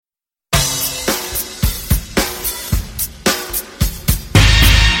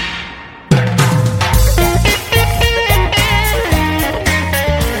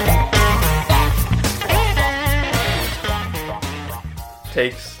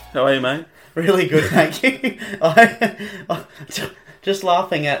Teeks. How are you, mate? Really good, thank you. Just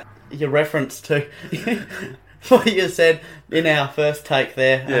laughing at your reference to what you said in our first take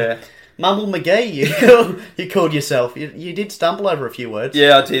there. Yeah. Mumble McGee, you called yourself. You did stumble over a few words.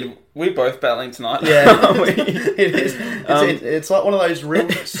 Yeah, I did. We're both battling tonight. Yeah, it is. It's like one of those real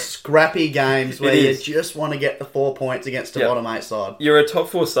scrappy games where you just want to get the 4 points against the bottom 8 side. You're a top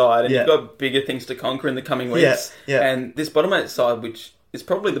 4 side and you've got bigger things to conquer in the coming weeks. Yeah. And this bottom 8 side, which is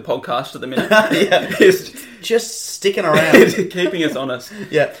probably the podcast at the minute, is just sticking around. Keeping us honest.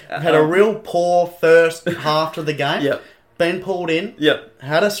 Yeah. Had a real poor first half to the game. Yep. Been pulled in. Yep.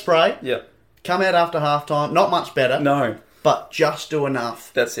 Had a spray. Yep. Come out after half time. Not much better. No. But just do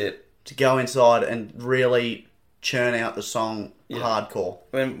enough. That's it. To go inside and really churn out the song hardcore.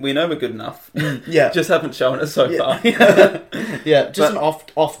 When we know we're good enough. Yeah. Just haven't shown us so far. Yeah, just an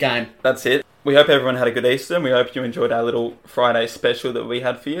off game. That's it. We hope everyone had a good Easter and we hope you enjoyed our little Friday special that we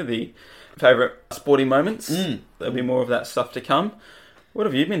had for you, the favourite sporting moments. There'll be more of that stuff to come. What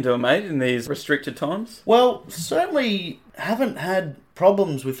have you been doing, mate, in these restricted times? Well, certainly haven't had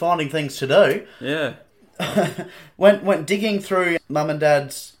problems with finding things to do. Yeah. went digging through Mum and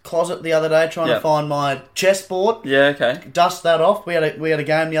Dad's closet the other day trying to find my chessboard. Yeah, okay. Dust that off. We had a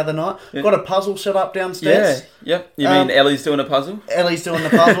game the other night. Yeah. Got a puzzle set up downstairs. Yeah, yep. You mean Ellie's doing a puzzle? Ellie's doing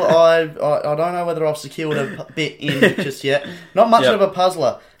the puzzle. I don't know whether I've secured a bit in just yet. Not much of a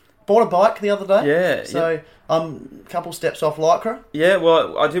puzzler. Bought a bike the other day. Yeah. So I'm a couple steps off Lycra. Yeah,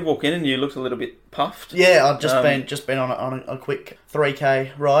 well, I did walk in and you looked a little bit puffed. Yeah, I've just been on a quick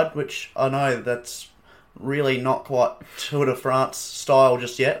 3K ride, which I know that's really not quite Tour de France style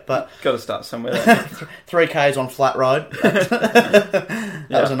just yet, but got to start somewhere. 3Ks on flat road. That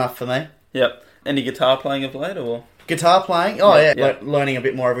was enough for me. Yep. Any guitar playing of late, or guitar playing? Oh yeah. Learning a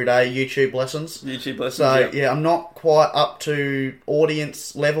bit more every day. YouTube lessons. So yeah, I'm not quite up to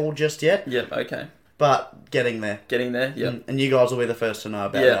audience level just yet. Yep. Okay. But getting there. Yep. And you guys will be the first to know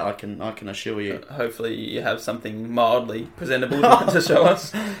about that. I can assure you. Hopefully you have something mildly presentable to show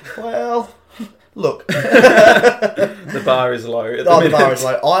us. Well, look. The bar is low. The bar is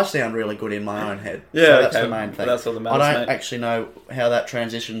low. I sound really good in my own head. Yeah, so that's the main thing. That's all that matters, I don't actually know how that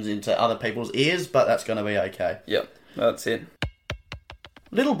transitions into other people's ears, but that's going to be okay. Yep, that's it.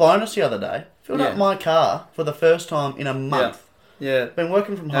 Little bonus the other day. Filled up my car for the first time in a month. Yeah. Been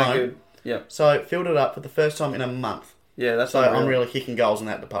working from home. Good. Yeah. So filled it up for the first time in a month. Yeah, that's so unreal. I'm really kicking goals in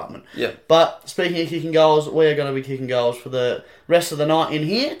that department. Yeah. But speaking of kicking goals, we're going to be kicking goals for the rest of the night in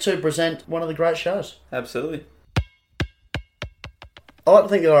here to present one of the great shows. Absolutely. I like to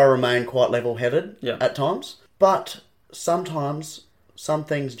think that I remain quite level-headed at times, but sometimes some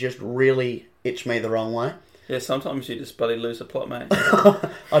things just really itch me the wrong way. Yeah, sometimes you just bloody lose a plot, mate.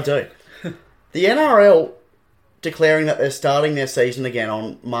 I do. The NRL declaring that they're starting their season again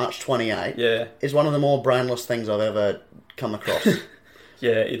on March 28 is one of the more brainless things I've ever come across.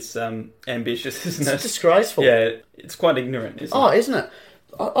 Yeah, it's ambitious, isn't it? It's disgraceful. Yeah, it's quite ignorant, isn't it? Isn't it?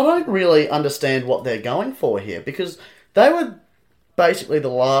 I don't really understand what they're going for here, because they were basically the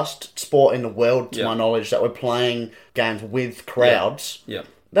last sport in the world, to my knowledge, that were playing games with crowds. Yeah.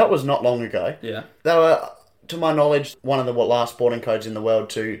 That was not long ago. Yeah. They were, to my knowledge, one of the last sporting codes in the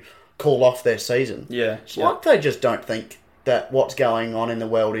world to call off their season. Yeah. It's like they just don't think that what's going on in the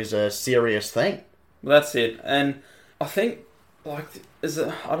world is a serious thing. Well, that's it. And I think, I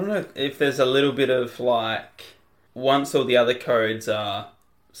don't know if there's a little bit of, once all the other codes are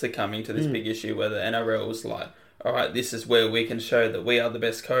succumbing to this big issue where the NRL's like, all right, this is where we can show that we are the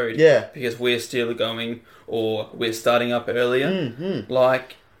best code. Yeah. Because we're still going, or we're starting up earlier. Mm-hmm.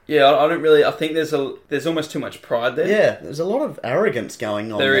 I don't really. I think there's almost too much pride there. Yeah, there's a lot of arrogance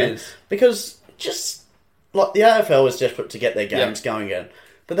going on there. There is. Because just, the AFL is desperate to get their games going again.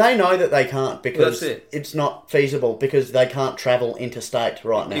 But they know that they can't because it's not feasible, because they can't travel interstate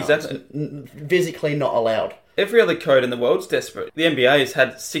right now. Exactly. It's physically not allowed. Every other code in the world's desperate. The NBA has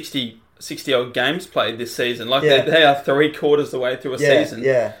had 60-odd games played this season. They are 3/4 the way through a season.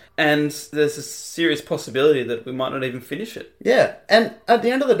 Yeah. And there's a serious possibility that we might not even finish it. Yeah. And at the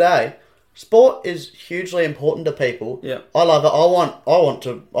end of the day, sport is hugely important to people. Yeah. I love it. I want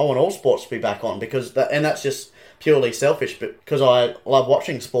all sports to be back on, because that's just purely selfish, because I love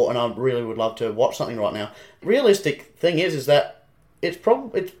watching sport and I really would love to watch something right now. Realistic thing is that it's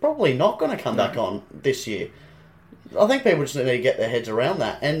probably not going to come back on this year. I think people just need to get their heads around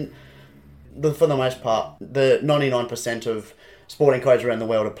that. And for the most part, the 99% of sporting codes around the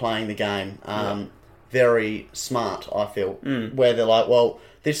world are playing the game very smart, I feel, where they're like, well,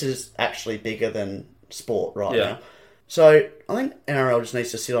 this is actually bigger than sport now. So I think NRL just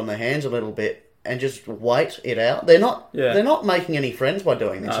needs to sit on their hands a little bit and just wait it out. They're not. Yeah. They're not making any friends by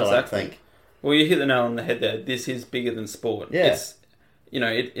doing this. No, I don't exactly. think. Well, you hit the nail on the head there. This is bigger than sport. Yeah. It's,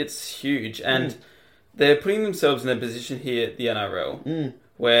 it's huge. And they're putting themselves in a position here at the NRL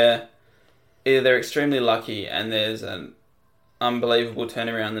where either they're extremely lucky and there's an unbelievable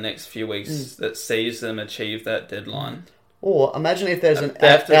turnaround the next few weeks that sees them achieve that deadline. Or imagine if there's an They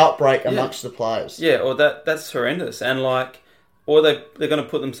have to- outbreak amongst the players. Yeah, or that's horrendous. And or they're going to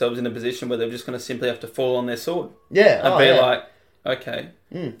put themselves in a position where they're just going to simply have to fall on their sword. Yeah. And be yeah. like, okay,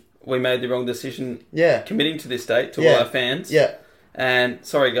 we made the wrong decision committing to this date to all our fans. Yeah. And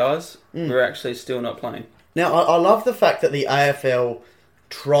sorry, guys, we're actually still not playing. Now, I love the fact that the AFL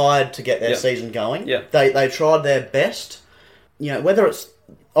tried to get their season going. Yeah. They tried their best. Whether it's...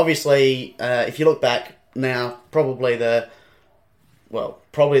 Obviously, if you look back now, probably the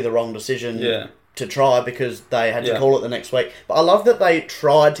wrong decision to try because they had to call it the next week. But I love that they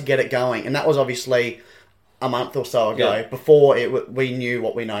tried to get it going. And that was obviously a month or so ago before we knew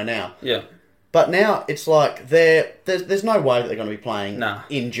what we know now. Yeah. But now it's like there's no way that they're going to be playing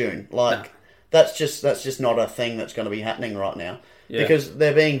in June. That's just not a thing that's going to be happening right now. Yeah. Because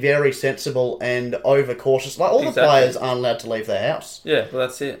they're being very sensible and overcautious. Like, all the players aren't allowed to leave their house. Yeah, well,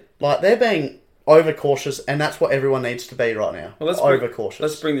 that's it. Like, they're being overcautious, and that's what everyone needs to be right now. Well, overcautious.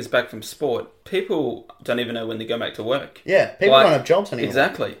 Let's bring this back from sport. People don't even know when they go back to work. Yeah, people don't have jobs anymore.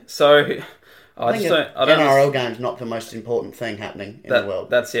 Exactly. So, I think don't NRL game's not the most important thing happening in the world.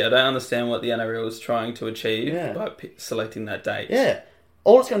 That's it. I don't understand what the NRL is trying to achieve by selecting that date. Yeah.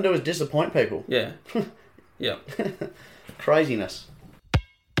 All it's going to do is disappoint people. Yeah. Yeah. Craziness.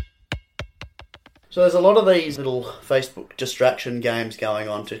 So there's a lot of these little Facebook distraction games going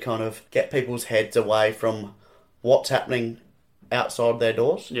on to kind of get people's heads away from what's happening outside their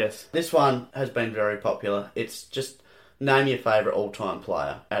doors. Yes. This one has been very popular. It's just name your favourite all-time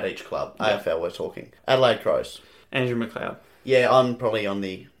player at each club. Yep. AFL we're talking. Adelaide Crows. Andrew McLeod. Yeah, I'm probably on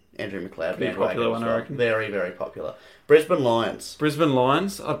the Andrew McLeod. Pretty popular one, I reckon. Very, very popular. Brisbane Lions. Brisbane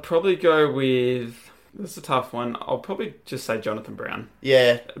Lions. I'd probably go with... This is a tough one. I'll probably just say Jonathan Brown.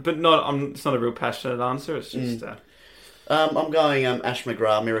 Yeah. But it's not a real passionate answer. It's just... I'm going Ash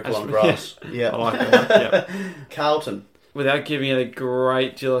McGrath, Miracle on Grass. Yeah. I like that one. Yeah. Carlton. Without giving it a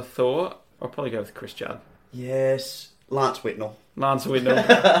great deal of thought, I'll probably go with Chris Judd. Yes. Lance Whitnell.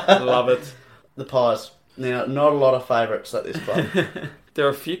 Love it. The Pies. Now, not a lot of favourites at this club. There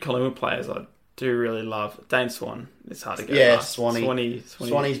are a few Collingwood players I do really love. Dane Swan. It's hard to go. Yeah, past. Swanee.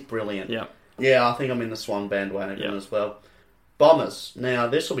 Swanee's brilliant. Yeah. Yeah, I think I'm in the Swan bandwagon as well. Bombers. Now,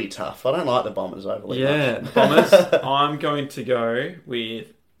 this will be tough. I don't like the Bombers overly much. Yeah, Bombers. I'm going to go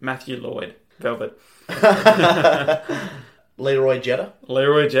with Matthew Lloyd. Velvet. Leroy Jetta.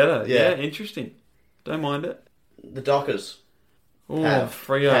 Yeah, interesting. Don't mind it. The Dockers. Oh,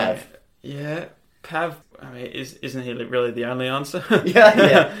 Freo. Pav. Yeah, Pav. I mean, isn't he really the only answer?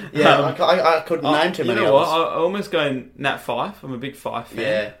 yeah. I couldn't name too many You know what? others. I almost go Nat Fyfe. I'm a big Fyfe fan.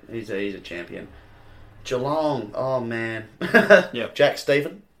 Yeah, he's a champion. Geelong. Oh, man. Yep. Jack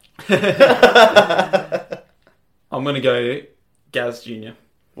Stephen. I'm going to go Gaz Jr.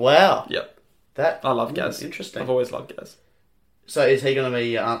 Wow. Yep. I love Gaz. Interesting. I've always loved Gaz. So is he going to be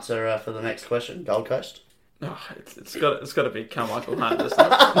your answer for the next question? Gold Coast? Oh, it's got to be Carmichael Hunt, doesn't it?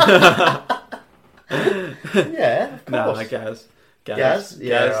 Yeah, of course. No, Gaz. Gaz?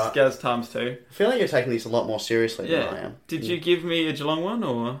 Yeah, right. Gaz times 2. I feel like you're taking this a lot more seriously than I am. Did you give me a Geelong one,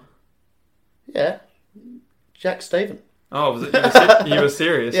 or...? Yeah. Jack Stephen. Oh, was it? You were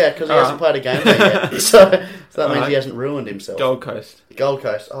serious? Yeah, because he hasn't played a game there yet. So that means he hasn't ruined himself. Gold Coast.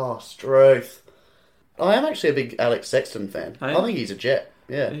 Oh, Struth. I am actually a big Alex Sexton fan. Hey? I think he's a jet.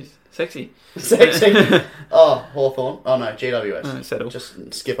 Yeah. He's sexy. Sexy. Oh, Hawthorn. Oh, no, GWS. Settle.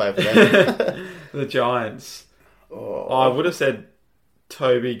 Just skip over them. The Giants. Oh. I would have said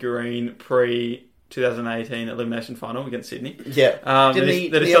Toby Green pre-2018 elimination final against Sydney. Yeah. Then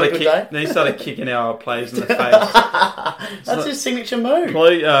he started kicking our players in the face. That's his signature move.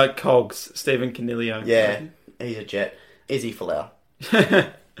 Probably Cogs, Stephen Canilio. Yeah, he's a jet. Izzy Folau.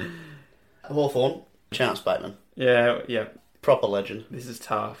 Hawthorn. Chance Bateman. Yeah. Proper legend. This is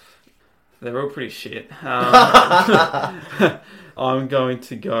tough. They're all pretty shit. I'm going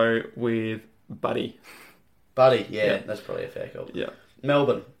to go with Buddy. Yeah, that's probably a fair call. Yeah.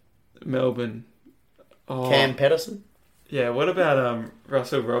 Melbourne. Oh. Cam Pedersen. Yeah, what about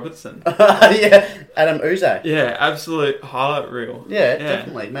Russell Robertson? Yeah, Adam Uze. Yeah, absolute highlight reel. Yeah,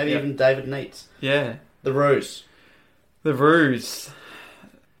 definitely. Maybe even David Neitz. Yeah. The Roos.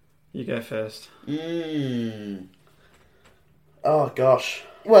 You go first. Oh, gosh.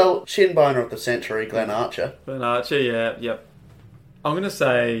 Well, shin boner of the century, Glenn Archer. Yep. I'm going to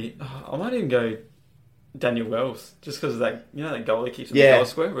say... I might even go Daniel Wells, just because of that, that goal he keeps in the goal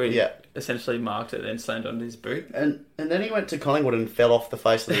square, where he essentially marked it and slammed on his boot. And then he went to Collingwood and fell off the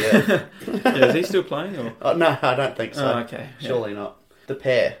face of the earth. Yeah, is he still playing? Or? No, I don't think so. Oh, okay. Surely not. The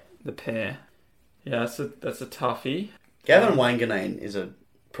pair. Yeah, that's a toughie. Gavin Wanganeen is a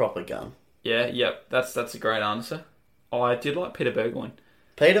proper gun. Yeah, yep. That's a great answer. I did like Peter Burgoyne.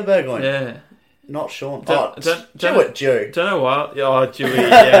 Peter Burgoyne? Yeah. Not Sean. Stuart Dew. Don't know what. Oh, Dewey.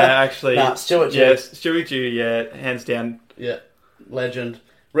 Yeah, actually. Stuart Dew. Yes, Stewie Dew, yeah. Hands down. Yeah. Legend.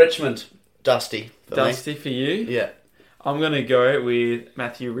 Richmond. Dusty. Dusty for you? Yeah. I'm going to go with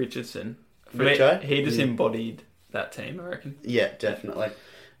Matthew Richardson. For me, he just embodied that team, I reckon. Yeah, definitely.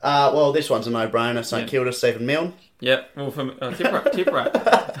 Well, this one's a no-brainer. St Kilda, Stephen Milne. Yeah, well, for me, tip right.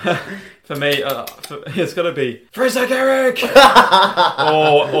 For me, it's got to be Fraser Garrick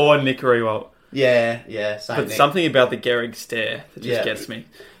or Nick Rewalt. Yeah, same But Nick. Something about the Garrick stare that just gets me.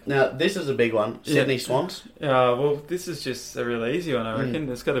 Now, this is a big one. Sydney Swans. Well, this is just a really easy one, I reckon.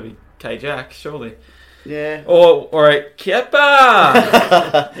 It's got to be K-Jack, surely. Yeah. Or a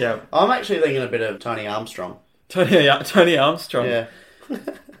Kepa! Yeah. I'm actually thinking a bit of Tony Armstrong. Tony Armstrong. Yeah.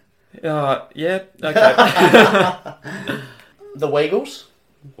 Yeah, okay. The Weagles?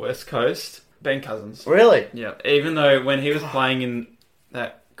 West Coast. Ben Cousins. Really? Yeah. Even though when he was playing in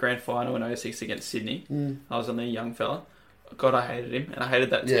that grand final in 06 against Sydney, I was only a young fella. God, I hated him. And I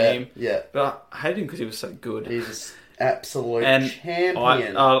hated that team. Yeah. But I hated him because he was so good. He's an absolute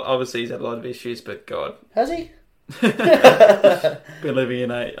champion. Obviously, he's had a lot of issues, but God. Has he? Been living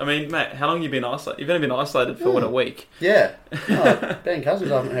in I mean, mate, how long have you been isolated? You've only been isolated for, a week? Yeah. Oh, Ben Cousins,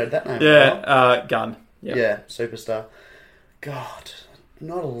 I haven't heard that name before. Gun. Yep. Yeah, superstar. God,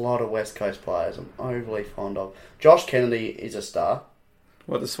 not a lot of West Coast players I'm overly fond of. Josh Kennedy is a star.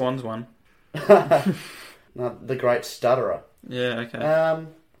 What, the Swans won? No, the great stutterer. Yeah, okay.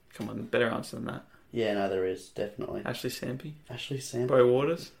 Come on, better answer than that. Yeah, no, there is, definitely. Ashley Sampi? Bo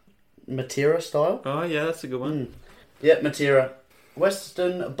Waters? Matera style? Oh, yeah, that's a good one. Yep, Matera.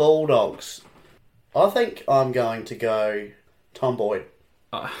 Western Bulldogs. I think I'm going to go Tom Boyd.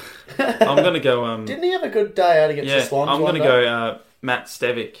 I'm going to go... Didn't he have a good day out against the Swans? I'm going to go Matt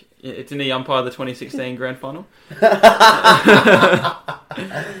Stevic. Didn't he umpire the 2016 grand final?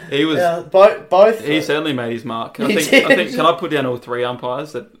 He was... both. He certainly made his mark. I think. Can I put down all three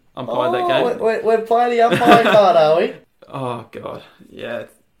umpires that umpired that game? We're playing the umpiring card, are we? Oh, God. Yeah.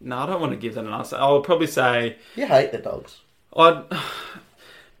 No, I don't want to give that an answer. I'll probably say... You hate the Dogs.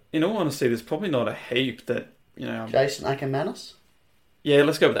 In all honesty, there's probably not a heap that, Jason Ackermanis? Yeah,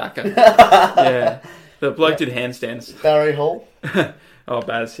 let's go with Acker. Yeah. The bloke did handstands. Barry Hall? Oh,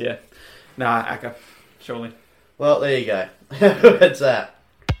 Baz, yeah. Nah, Acker. Surely. Well, there you go. That's that.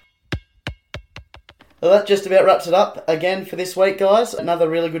 Well, that just about wraps it up again for this week, guys. Another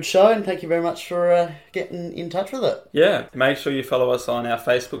really good show, and thank you very much for getting in touch with it. Yeah, make sure you follow us on our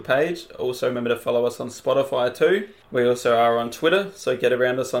Facebook page. Also, remember to follow us on Spotify too. We also are on Twitter, so get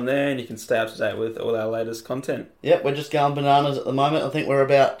around us on there, and you can stay up to date with all our latest content. Yep, we're just going bananas at the moment. I think we're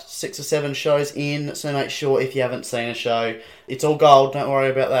about 6 or 7 shows in, so make sure if you haven't seen a show, it's all gold, don't worry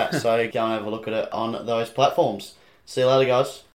about that. So go and have a look at it on those platforms. See you later, guys.